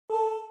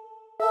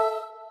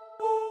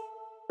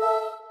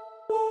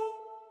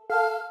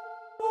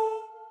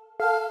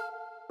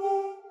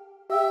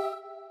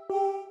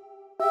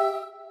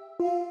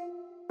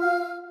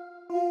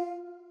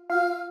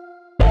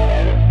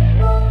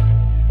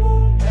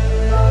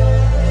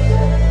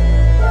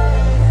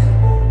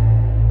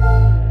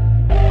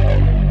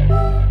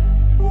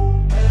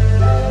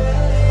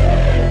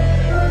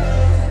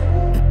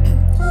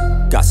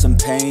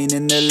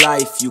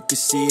life, you can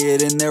see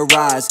it in their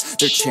eyes.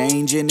 They're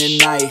changing at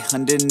night,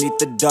 underneath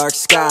the dark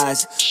skies,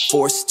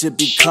 forced to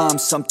become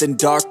something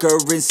darker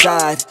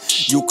inside.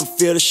 You can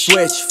feel the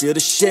switch, feel the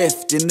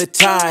shift in the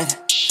tide.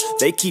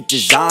 They keep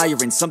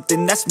desiring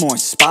something that's more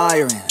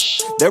inspiring.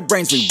 Their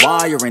brains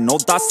rewiring,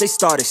 old thoughts they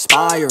start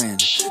expiring.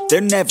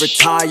 They're never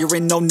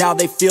tiring, no, now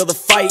they feel the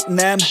fight in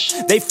them.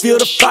 They feel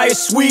the fire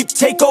sweep,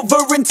 take over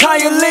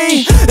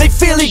entirely. They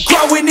feel it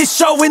growing, it's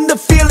showing the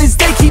feelings.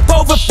 They keep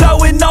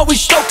overflowing, always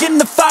stoking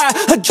the fire.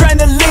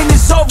 Adrenaline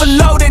is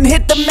overloading,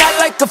 hit the mat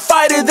like a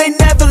fighter. They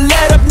never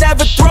let up,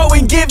 never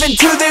throwing, giving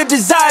to their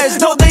desires.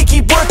 No, they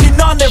keep working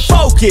on their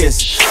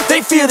focus.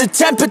 They feel the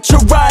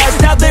temperature rise,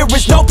 now there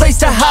is no place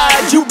to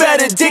hide. You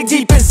better dig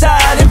deep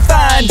inside and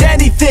find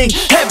anything,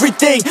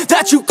 everything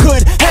that you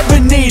could ever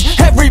need.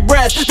 Every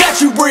breath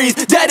that you breathe,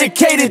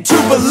 dedicated to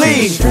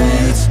believe.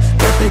 Streets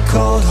that they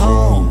called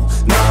home,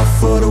 not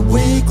for the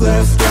weak,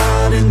 left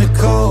out in the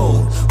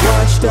cold.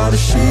 Watched all the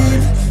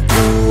sheep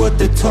do what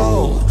they're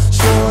told,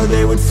 swore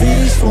they would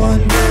feast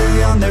one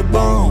day on their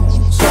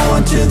bones.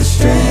 Going to the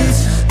streets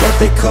that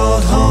they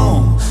called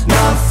home,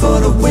 not for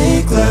the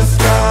weak,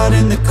 left out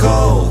in the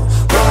cold.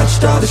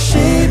 Watched all the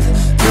sheep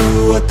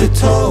do what they're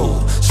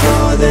told,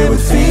 swore they would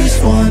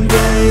feast one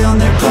day on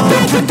their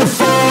bones. They took the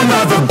form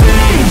of a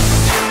beast.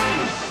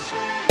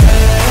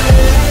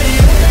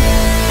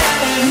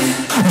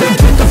 They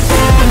took the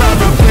form of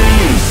a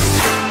beast.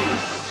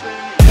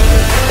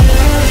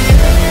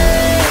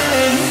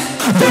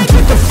 They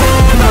took the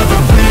form of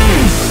a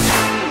beast.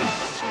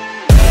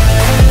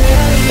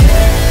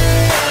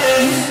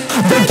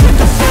 They took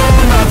the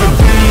form of a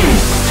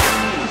beast.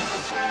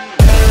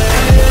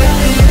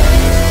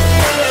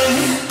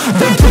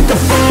 They took the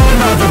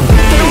form of a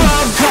beast. They're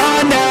all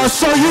gone now,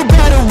 so you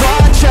better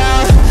watch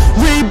out.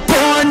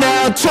 Reborn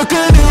now, took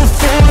a new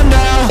form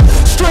now.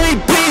 Straight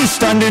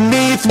beast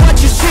underneath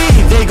what you see.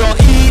 They gon'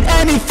 eat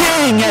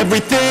anything,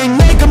 everything,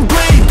 make them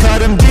bleed, cut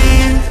them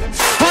deep.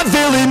 A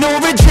villain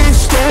origin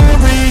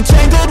story,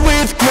 tangled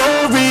with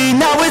glory,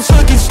 now it's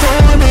looking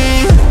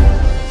stormy.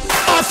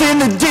 Off in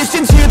the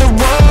distance, hear the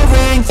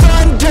roaring,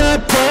 thunder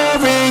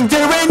pouring,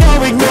 there ain't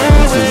no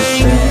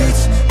ignoring.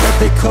 Streets that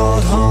they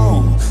called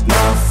home,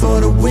 not for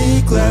the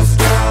weak, left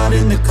out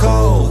in the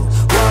cold.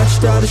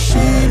 Watched all the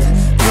sheep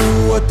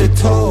do what they're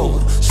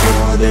told,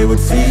 swore they would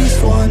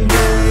feast one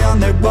day on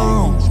their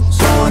bones.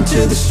 Going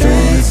to the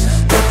streets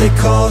that they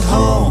called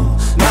home,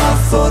 not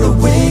for the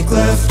weak,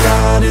 left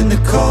out in the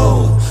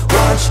cold.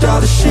 Watched all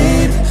the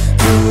sheep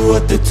do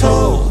what they're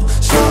told,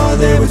 swore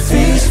they would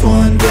feast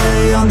one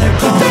day on their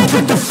bones. They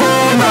took the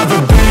form of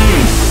a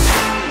beast.